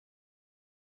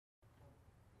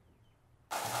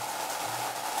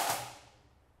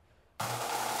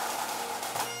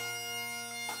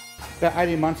About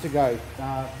 18 months ago,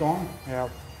 Don, our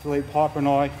lead piper, and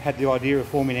I had the idea of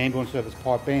forming an ambulance service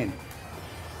pipe band.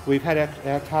 We've had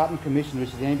our tartan commissioned, which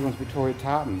is the Ambulance Victoria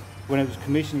tartan. When it was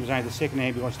commissioned, it was only the second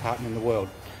ambulance tartan in the world.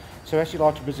 So I'd actually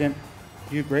like to present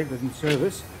you, Greg, that's in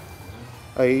service,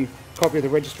 a copy of the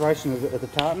registration of the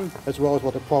tartan, as well as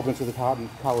what the provenance of the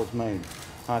tartan colours mean.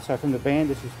 So from the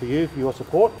band, this is for you, for your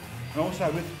support. And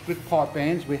also with pipe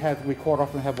bands, we quite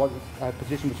often have what a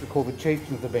position which we call the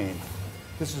chieftain of the band.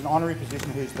 This is an honorary position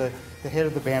who's the head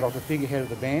of the band, or the figurehead of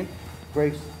the band.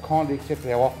 Greg's kindly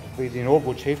accepted our offer to be the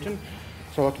inaugural chieftain.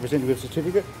 So I'd like to present you with a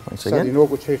certificate. Thanks so again. The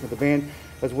inaugural chieftain of the band,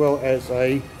 as well as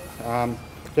a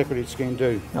decorative scheme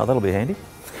do. Oh, that'll be handy.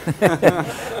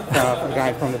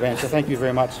 Again, from the band. So thank you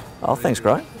very much. Oh, thanks,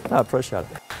 Graham. I appreciate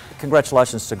it.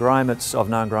 Congratulations to Graham. I've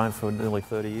known Graham for nearly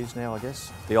 30 years now, I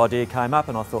guess. The idea came up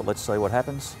and I thought, let's see what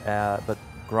happens. But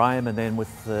Graham, and then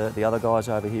with the other guys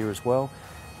over here as well,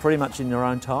 pretty much in your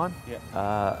own time,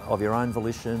 of your own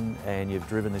volition, and you've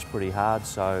driven this pretty hard,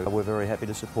 so we're very happy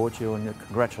to support you, and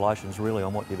congratulations really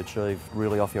on what you've achieved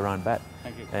really off your own bat.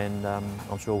 Thank you. And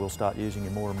I'm sure we'll start using you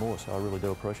more and more, so I really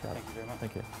do appreciate it. Thank you very much.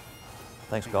 Thank you.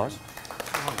 Thanks, guys.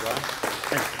 Come on, Graham.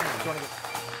 Thanks.